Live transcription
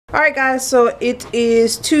Alright guys, so it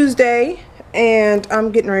is Tuesday and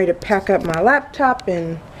I'm getting ready to pack up my laptop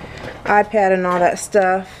and iPad and all that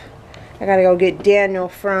stuff. I gotta go get Daniel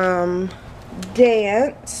from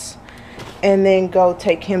dance and then go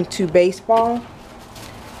take him to baseball.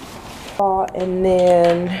 And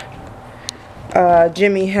then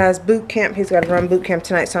Jimmy has boot camp. He's got to run boot camp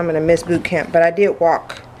tonight, so I'm going to miss boot camp. But I did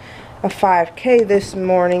walk a 5K this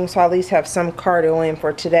morning, so I at least have some cardio in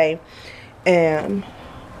for today. And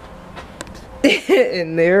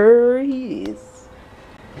there he is.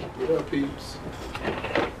 What up, peeps?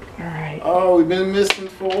 Alright. Oh, we've been missing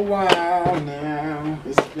for a while now.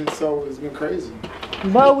 It's been crazy.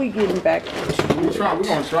 But we getting back. We're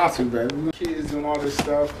gonna try to, baby. Kids doing all this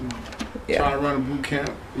stuff and trying to run a boot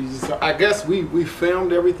camp. I guess we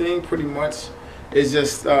filmed everything pretty much. It's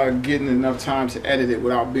just getting enough time to edit it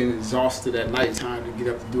without being exhausted at nighttime to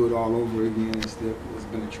get up to do it all over again. It's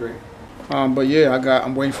been a trick. But yeah,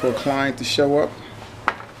 I'm waiting for a client to show up.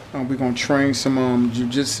 We're gonna train some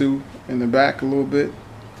jiu-jitsu in the back a little bit,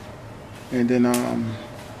 and then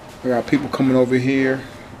we got people coming over here.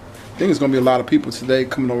 I think it's gonna be a lot of people today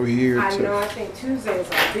coming over here. I know. I think Tuesday is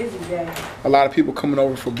a busy day. A lot of people coming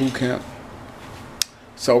over for boot camp,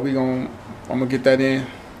 so I'm gonna get that in,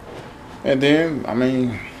 and then I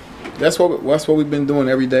mean that's what we've been doing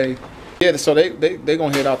every day. Yeah, so they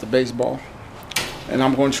gonna head out to baseball, and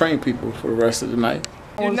I'm gonna train people for the rest of the night.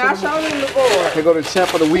 You're not showing them the board. They go to the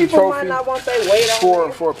Champ of the Week People trophy. might not want their weight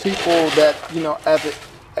on for people that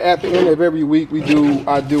at the end of every week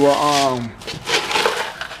I do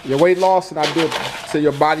your weight loss, and I do it to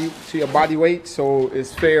your body weight, so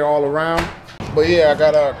it's fair all around. But yeah, I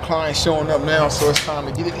got a client showing up now, so it's time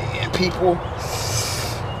to get it in, people.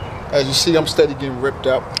 As you see, I'm steady getting ripped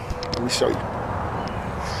up. Let me show you.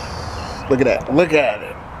 Look at that. Look at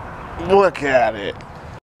it. Look at it.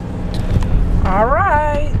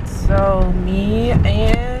 Alright, so me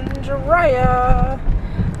and Jariah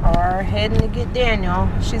are heading to get Daniel.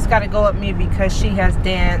 She's got to go with me because she has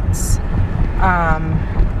dance.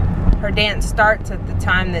 Her dance starts at the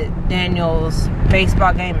time that Daniel's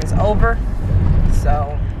baseball game is over.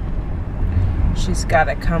 So she's got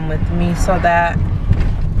to come with me so that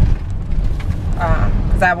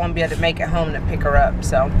because I won't be able to make it home to pick her up.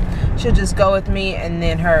 So she'll just go with me, and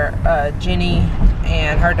then her Jenny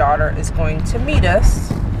and her daughter is going to meet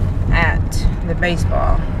us at the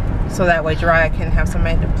baseball, so that way Jariah can have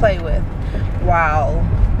somebody to play with while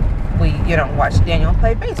we watch Daniel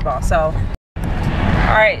play baseball. So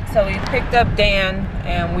alright, so we picked up Dan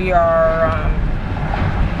and we are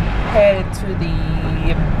headed to the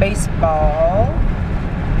baseball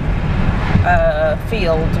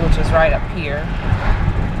field, which is right up here.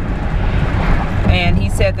 And he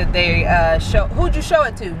said that they who'd you show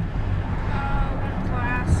it to?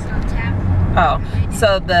 Oh,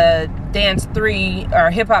 so the dance 3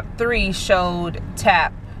 or hip hop 3 showed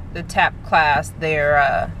the tap class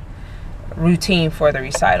their routine for the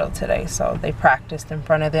recital today, so they practiced in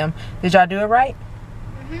front of them. Did y'all do it right?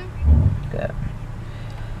 Good.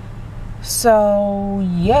 So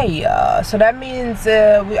yeah, so that means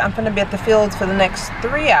I'm gonna be at the fields for the next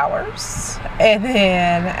 3 hours, and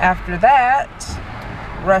then after that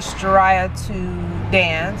rush Jariah to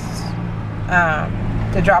dance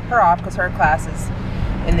to drop her off because her class is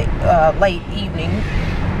in the late evening.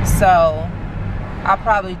 So I'll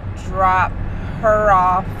probably drop her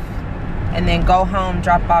off and then go home,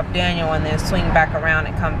 drop off Daniel, and then swing back around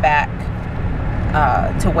and come back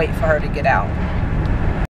to wait for her to get out.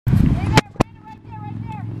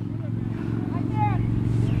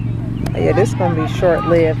 Yeah, this is gonna be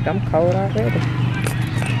short-lived. I'm cold already.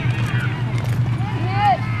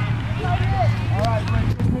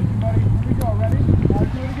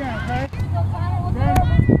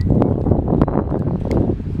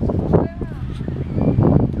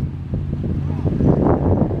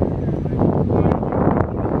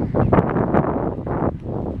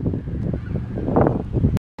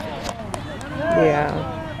 Yeah.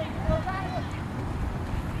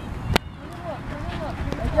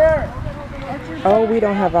 Oh, we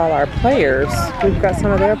don't have all our players. We've got some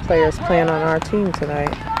of their players playing on our team tonight.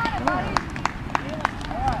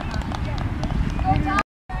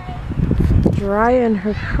 Jariah and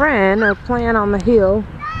her friend are playing on the hill.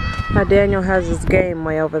 Now Daniel has his game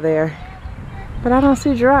way over there. But I don't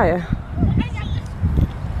see Jariah.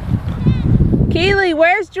 Keely,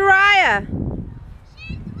 where's Jariah?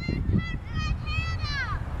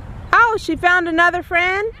 Oh, she found another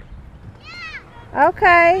friend? Yeah.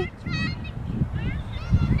 Okay.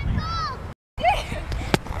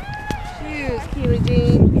 Cheers, Keely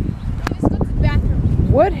Jean. Let's go to the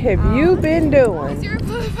bathroom. What have you been doing?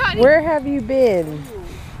 Where have you been?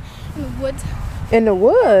 In the woods. In the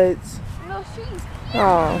woods? No, she's.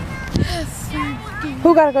 Oh.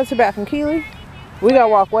 Who gotta go to the bathroom? Keely? We gotta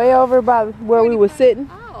walk way over by where we were sitting.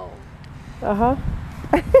 Oh. Uh-huh.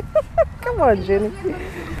 Come on, Jenny.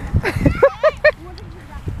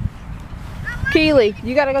 Keely,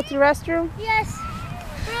 you gotta go to the restroom? Yes.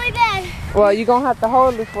 Really bad. Well, you're gonna have to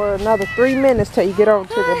hold it for another 3 minutes till you get over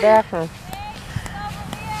to the bathroom.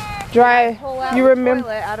 Dry. You remember?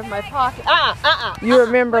 Out of my pocket. You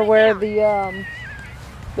remember where the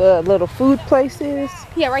little food place is?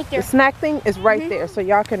 Yeah, right there. The snack thing is right there, so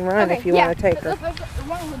y'all can run if you want to take her.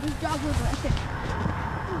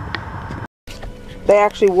 They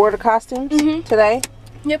actually wore the costumes today?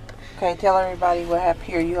 Yep. Okay, tell everybody what happened.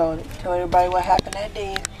 Here, you hold it. Tell everybody what happened that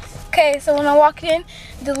day. Okay, so when I walked in,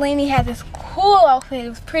 Delaney had this cool outfit. It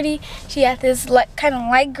was pretty. She had this kind of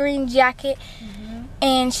light green jacket,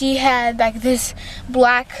 and she had like this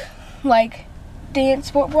black dance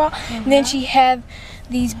sport bra. And then she had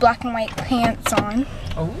these black and white pants on.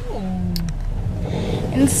 Ooh.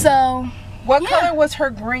 And so, What color was her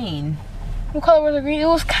green? what color was the green? It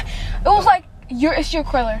was like it's your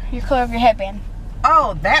color of your headband.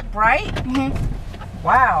 Oh, that bright?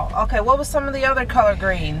 Wow. Okay, what was some of the other color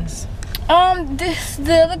greens?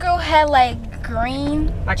 The other girl had like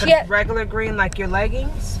green. Like She a had, regular green, like your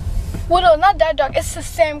leggings? well, no, not that dark. It's the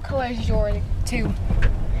same color as yours too.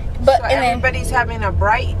 But So and then, everybody's having a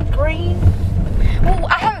bright green? well,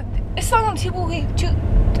 I have. It's some people who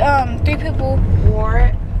 3 people Wore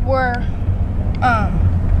it? were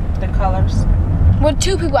The colors? well,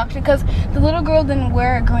 2 people actually, because the little girl didn't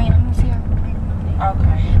wear a green. Let me see her green.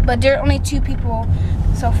 Okay. But there are only 2 people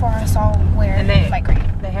so far I saw wear And they- light green.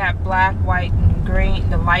 They have black, white, and green,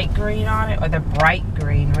 the light green on it, or the bright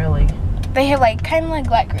green, really? They had like kind of like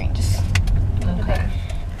light green, just a little bit. Okay.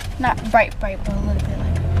 Not bright, but a little bit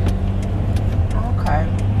like. Okay.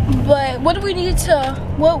 But what do we need to?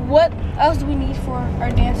 What else do we need for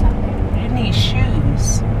our dance out there? You need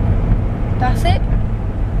shoes. That's it.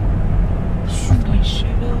 You need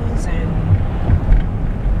shoes and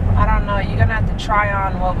I don't know. You're gonna have to try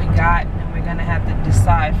on what we got, and we're gonna have to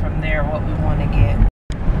decide from there what we want to get.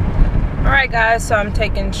 All right, guys. So I'm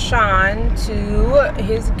taking Sean to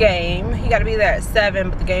his game. He got to be there at 7,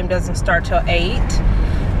 but the game doesn't start till 8.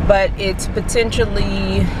 But it's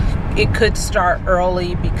potentially it could start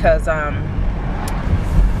early because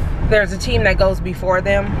there's a team that goes before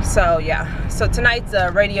them. So yeah. So tonight's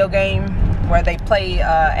a radio game where they play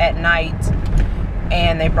at night.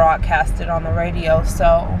 And they broadcast it on the radio.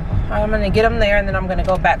 So I'm gonna get them there, and then I'm gonna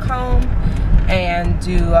go back home and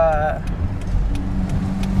do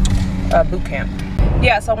boot camp.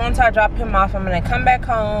 Yeah, so once I drop him off, I'm gonna come back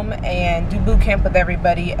home and do boot camp with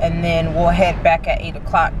everybody, and then we'll head back at 8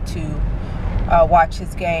 o'clock to watch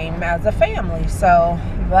his game as a family. So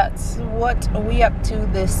that's what we up to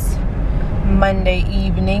this Monday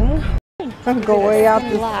evening. I'm going way out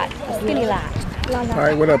this Skinny lot. All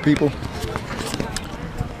right, what up, people?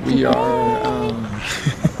 We are,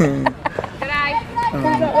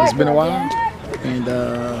 it's been a while, and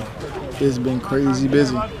it's been crazy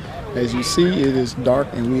busy. As you see, it is dark,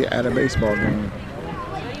 and we're at a baseball game.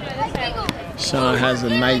 Sean has a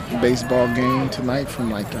night baseball game tonight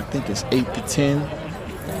from I think it's 8 to 10.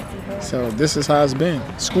 So this is how it's been.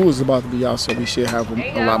 School is about to be out, so we should have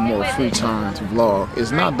a lot more free time to vlog. It's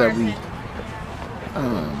not that we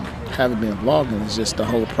haven't been vlogging, it's just the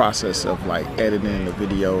whole process of editing the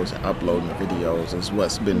videos and uploading the videos is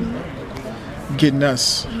what's been getting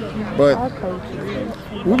us. But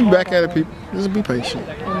we'll be back at it, people. Just be patient.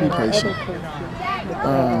 Be patient.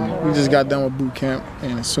 We just got done with boot camp,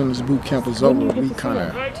 and as soon as boot camp was over, we kind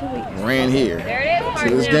of ran here to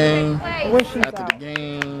this game. After the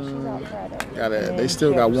game, they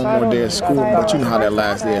still got one more day of school, but you know how that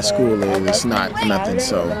last day of school is. It's not nothing,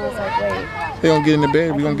 so they're gonna get in the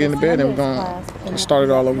bed. We're gonna get in the bed, and we're gonna start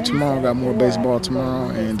it all over tomorrow. Got more baseball tomorrow,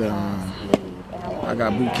 and I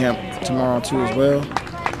got boot camp tomorrow too as well.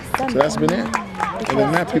 So that's been it. Other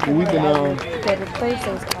than that, people, we've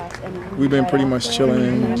been pretty much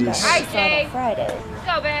chilling and just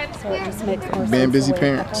being busy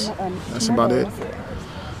parents. That's about it.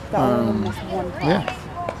 Yeah.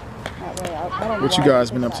 What you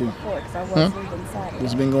guys been up to? Huh?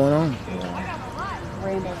 What's been going on?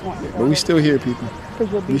 But we still here, people.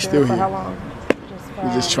 We still here.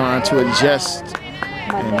 We're just trying to adjust,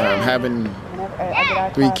 and having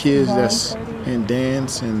 3 kids that's in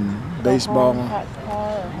dance and baseball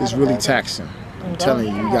is really taxing. I'm telling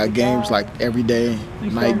you, we got games every day,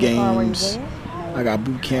 night games. I got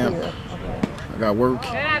boot camp. I got work.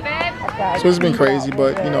 So it's been crazy,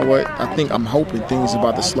 but you know what? I'm hoping things are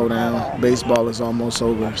about to slow down. Baseball is almost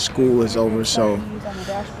over. School is over, so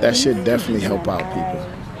that should definitely help out people.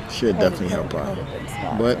 Should definitely help out.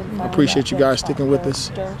 But I appreciate you guys sticking with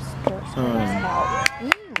us.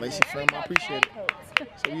 Lacey Film, I appreciate it.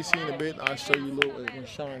 So you see in a bit. I'll show you a little when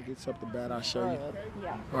Sean gets up the bat. I'll show you.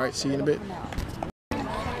 All right, see you in a bit.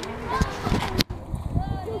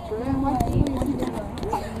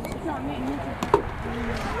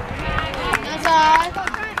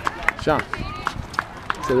 Sean,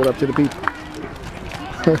 say what up to the people.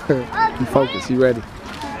 He focused. He ready.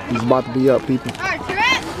 He's about to be up, people.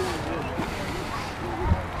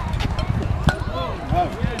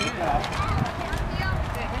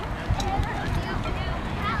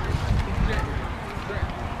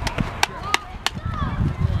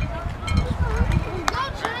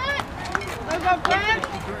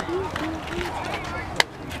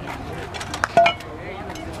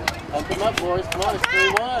 Come up, boys. Come on, it's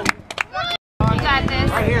 3-1. You got this.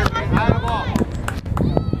 Right here. High the ball.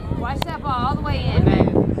 Watch that ball all the way in, man.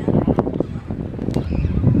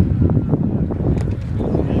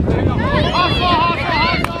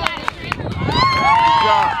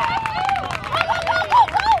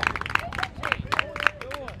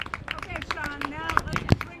 Okay, Sean, now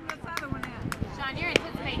let's bring this other one in. Sean, you're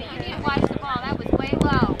anticipating. You need to watch the ball. That was way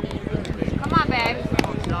low. Come on, babe.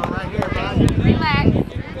 Sean, right here, bud. Relax.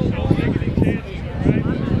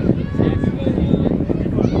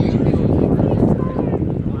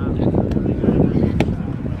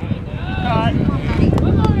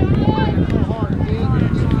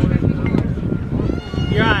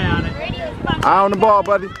 Your eye on it. Eye on the ball,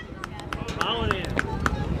 buddy. Follow it in.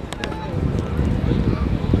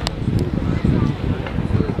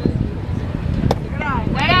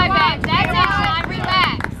 Wait on, babe. That's it, Sean.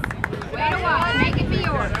 Relax. Wait a while. Make it be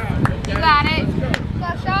yours. You got it. Go,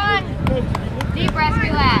 Sean. Deep breath.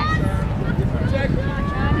 Relax.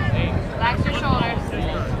 Relax your shoulders.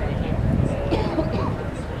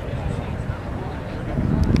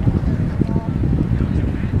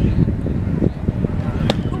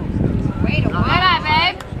 Wait a while. Good eye,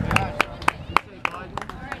 babe.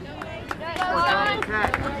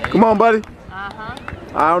 Come on, buddy. Uh-huh.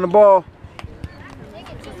 Eye on the ball.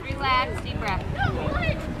 Just relax. Deep breath.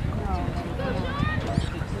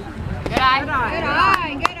 Good eye. Good eye. Good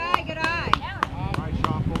eye. Good eye. Good eye. All right,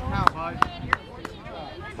 Sean, full count, bud.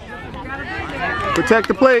 Protect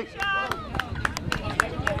the plate.